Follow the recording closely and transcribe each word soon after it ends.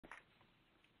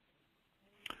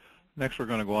Next, we're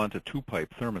going to go on to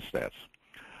two-pipe thermostats.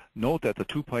 Note that the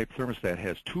two-pipe thermostat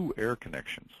has two air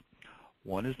connections.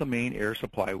 One is the main air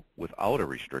supply without a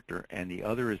restrictor, and the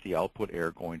other is the output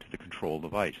air going to the control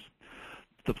device.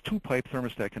 The two-pipe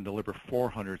thermostat can deliver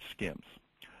 400 skims.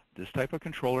 This type of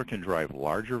controller can drive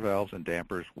larger valves and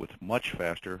dampers with much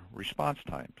faster response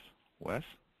times. Wes?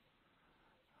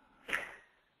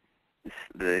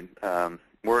 The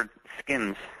word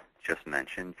skims, just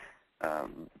mentioned,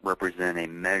 represent a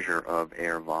measure of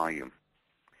air volume.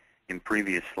 In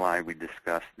previous slide, we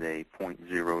discussed a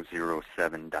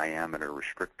 0.007 diameter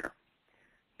restrictor.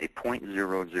 A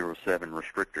 0.007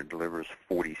 restrictor delivers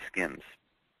 40 skims.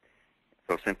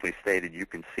 So simply stated, you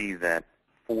can see that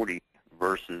 40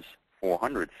 versus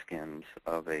 400 skims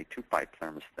of a two-pipe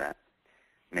thermostat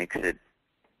makes it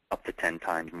up to 10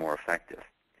 times more effective.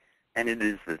 And it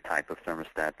is the type of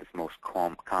thermostat that's most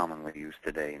commonly used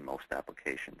today in most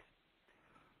applications.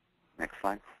 Next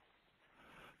slide.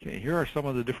 Okay, here are some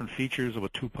of the different features of a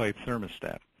two-pipe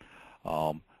thermostat.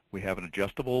 We have an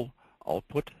adjustable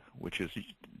output, which is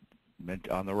meant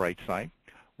on the right side.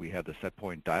 We have the set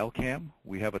point dial cam.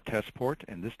 We have a test port,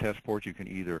 and this test port you can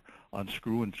either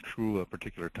unscrew and screw a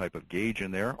particular type of gauge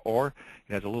in there, or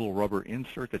it has a little rubber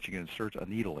insert that you can insert a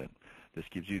needle in. This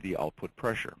gives you the output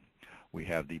pressure. We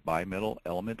have the bimetal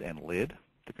element and lid,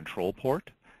 the control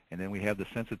port, and then we have the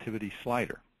sensitivity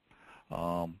slider.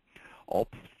 All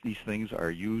these things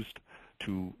are used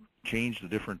to change the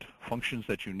different functions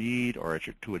that you need or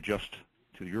to adjust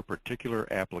to your particular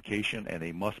application, and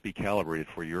they must be calibrated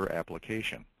for your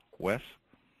application. Wes?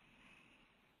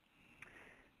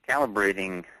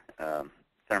 Calibrating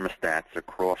thermostats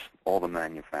across all the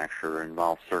manufacturer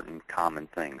involves certain common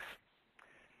things.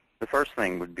 The first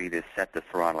thing would be to set the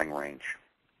throttling range.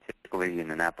 Typically,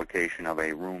 in an application of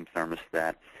a room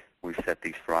thermostat, we set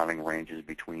these throttling ranges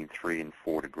between 3 and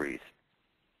 4 degrees.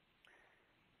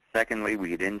 Secondly,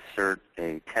 we'd insert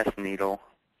a test needle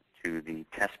to the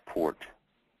test port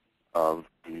of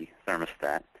the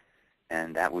thermostat,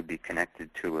 and that would be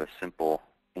connected to a simple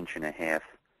 1.5-inch,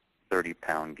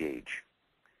 30-pound gauge.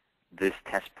 This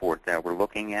test port that we're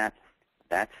looking at,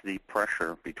 that's the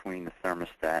pressure between the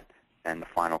thermostat and the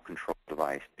final control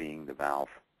device, being the valve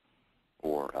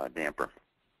or damper.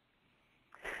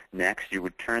 Next, you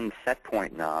would turn the set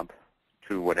point knob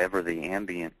to whatever the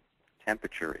ambient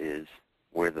temperature is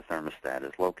where the thermostat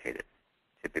is located.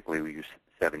 Typically, we use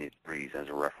 70 degrees as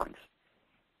a reference.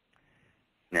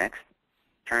 Next,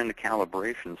 turn the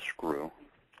calibration screw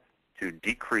to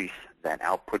decrease that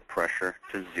output pressure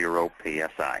to 0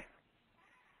 psi.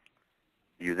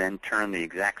 You then turn the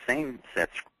exact same set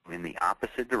screw in the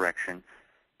opposite direction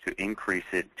to increase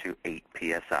it to 8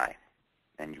 psi,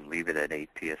 and you leave it at 8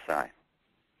 psi.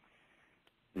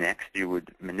 Next, you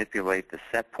would manipulate the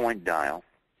set point dial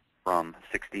from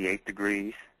 68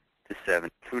 degrees to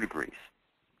 72 degrees.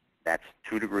 That's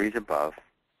 2 degrees above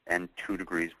and 2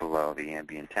 degrees below the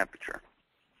ambient temperature.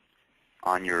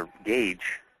 On your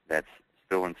gauge that's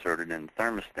still inserted in the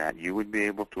thermostat, you would be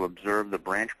able to observe the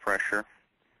branch pressure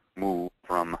move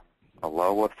from a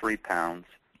low of 3 pounds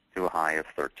to a high of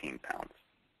 13 pounds.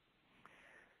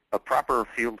 A proper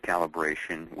field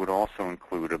calibration would also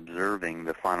include observing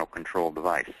the final control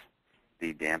device,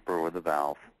 the damper or the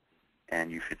valve,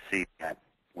 and you should see that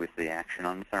with the action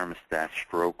on the thermostat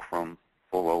stroke from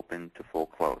full open to full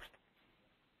closed.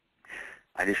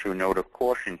 I'd issue a note of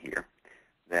caution here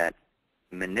that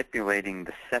manipulating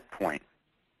the set point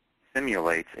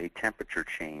simulates a temperature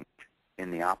change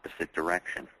in the opposite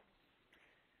direction.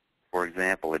 For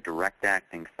example, a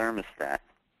direct-acting thermostat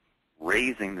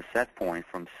raising the set point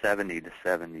from 70 to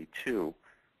 72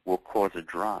 will cause a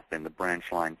drop in the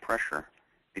branch line pressure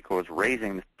because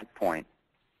raising the set point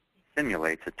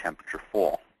simulates a temperature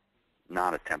fall,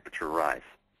 not a temperature rise.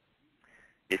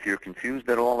 If you're confused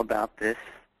at all about this,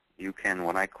 you can,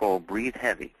 what I call, breathe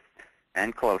heavy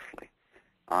and closely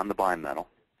on the bimetal,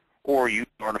 or use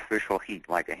artificial heat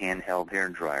like a handheld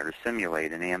hairdryer to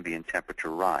simulate an ambient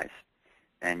temperature rise,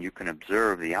 and you can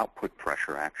observe the output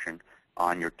pressure action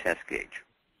on your test gauge.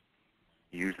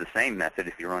 Use the same method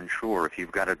if you're unsure if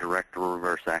you've got a direct or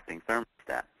reverse acting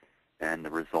thermostat, and the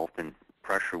resultant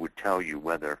pressure would tell you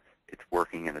whether it's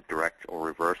working in a direct or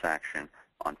reverse action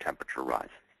on temperature rise.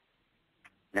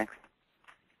 Next.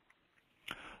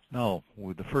 Now,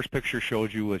 the first picture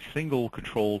showed you a single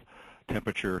controlled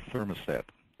temperature thermostat.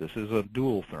 This is a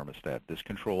dual thermostat. This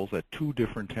controls at 2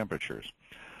 different temperatures.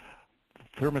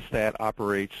 The thermostat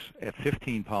operates at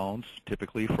 15 pounds,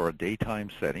 typically for a daytime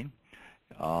setting,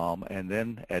 and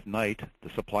then at night the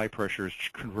supply pressure is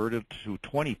converted to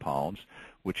 20 pounds,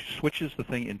 which switches the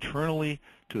thing internally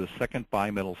to the second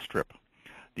bimetal strip.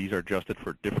 These are adjusted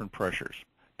for different pressures.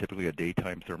 Typically a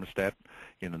daytime thermostat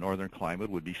in the northern climate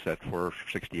would be set for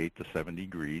 68 to 70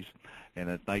 degrees, and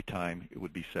at nighttime it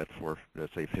would be set for,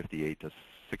 let's say, 58 to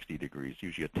 60 degrees,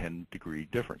 usually a 10-degree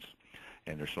difference.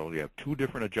 And so you have two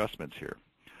different adjustments here.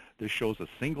 This shows a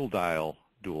single dial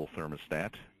dual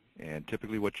thermostat, and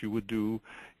typically what you would do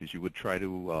is you would try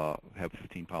to have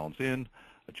 15 pounds in,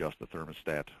 adjust the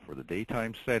thermostat for the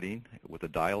daytime setting with the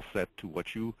dial set to what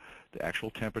the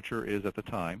actual temperature is at the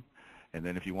time. And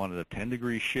then if you wanted a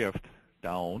 10-degree shift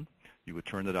down, you would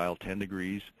turn the dial 10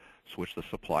 degrees, switch the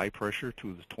supply pressure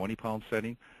to the 20-pound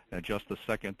setting, and adjust the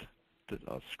second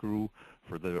screw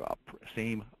for the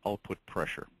same output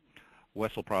pressure.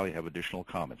 Wes will probably have additional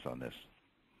comments on this.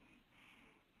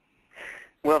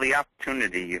 Well, the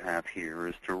opportunity you have here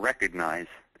is to recognize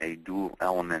a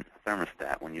dual-element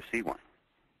thermostat when you see one.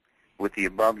 With the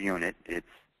above unit, it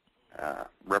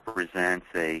represents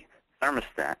a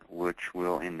thermostat which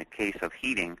will, in the case of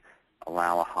heating,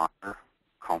 allow a hotter,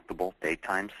 comfortable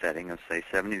daytime setting of, say,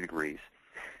 70 degrees,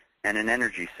 and an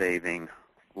energy-saving,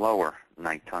 lower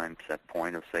nighttime set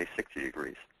point of, say, 60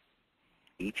 degrees.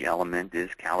 Each element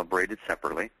is calibrated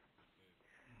separately.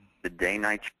 The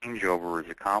day-night changeover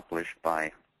is accomplished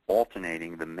by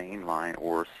alternating the mainline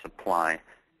or supply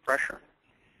pressure.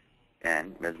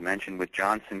 And as mentioned with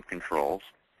Johnson controls,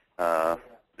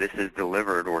 this is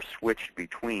delivered or switched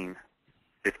between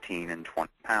 15 and 20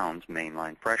 pounds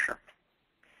mainline pressure.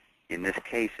 In this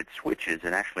case, it switches.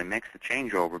 It actually makes the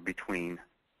changeover between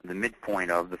the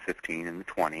midpoint of the 15 and the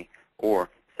 20, or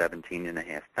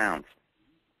 17.5 pounds.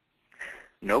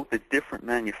 Note that different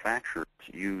manufacturers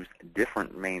use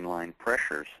different mainline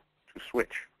pressures to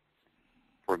switch.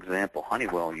 For example,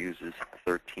 Honeywell uses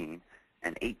 13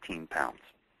 and 18 pounds.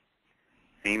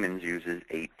 Siemens uses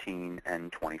 18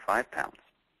 and 25 pounds.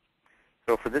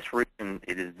 So for this reason,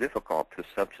 it is difficult to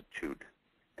substitute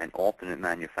an alternate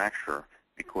manufacturer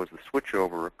because the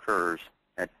switchover occurs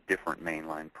at different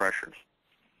mainline pressures.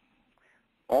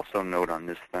 Also note on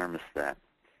this thermostat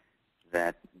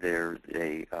that there's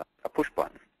a push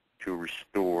button to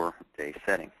restore day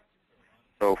setting.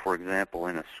 So for example,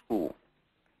 in a school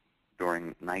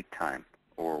during nighttime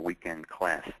or weekend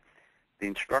class, the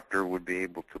instructor would be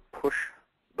able to push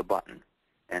the button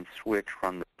and switch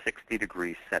from the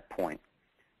 60-degree set point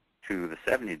to the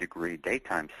 70-degree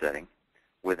daytime setting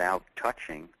without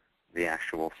touching the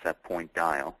actual set point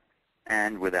dial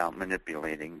and without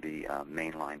manipulating the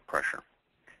mainline pressure.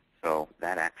 So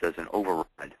that acts as an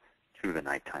override to the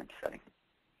nighttime setting.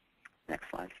 Next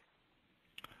slide.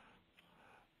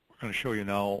 We're going to show you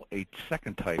now a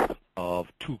second type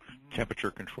of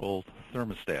temperature-controlled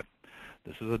thermostat.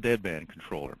 This is a deadband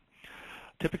controller.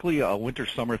 Typically, a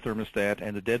winter-summer thermostat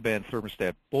and the deadband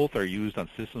thermostat both are used on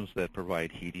systems that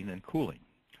provide heating and cooling.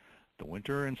 The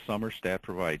winter and summer stat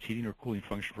provides heating or cooling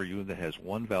function for a unit that has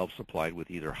one valve supplied with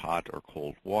either hot or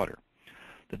cold water.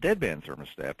 The deadband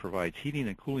thermostat provides heating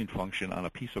and cooling function on a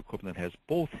piece of equipment that has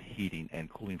both heating and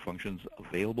cooling functions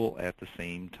available at the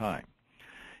same time.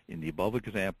 In the above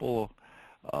example,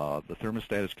 the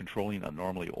thermostat is controlling a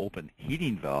normally open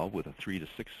heating valve with a 3 to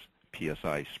 6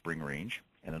 psi spring range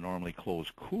and a normally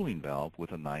closed cooling valve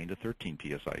with a 9 to 13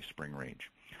 psi spring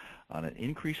range. On an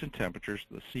increase in temperatures,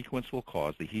 the sequence will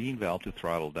cause the heating valve to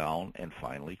throttle down and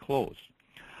finally close.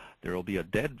 There will be a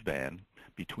deadband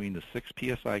between the 6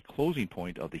 psi closing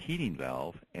point of the heating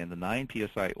valve and the 9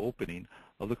 psi opening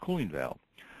of the cooling valve.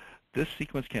 This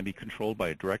sequence can be controlled by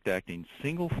a direct-acting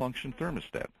single-function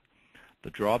thermostat. The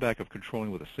drawback of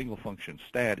controlling with a single-function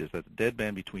stat is that the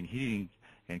deadband between heating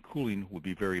and cooling would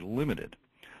be very limited.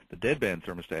 The deadband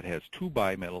thermostat has two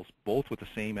bimetals, both with the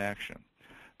same action.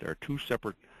 There are two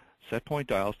separate set point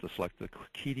dials to select the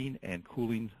heating and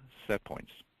cooling set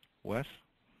points. Wes?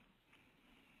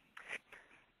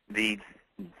 The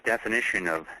definition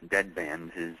of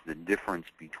deadband is the difference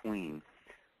between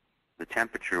the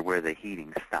temperature where the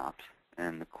heating stops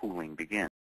and the cooling begins.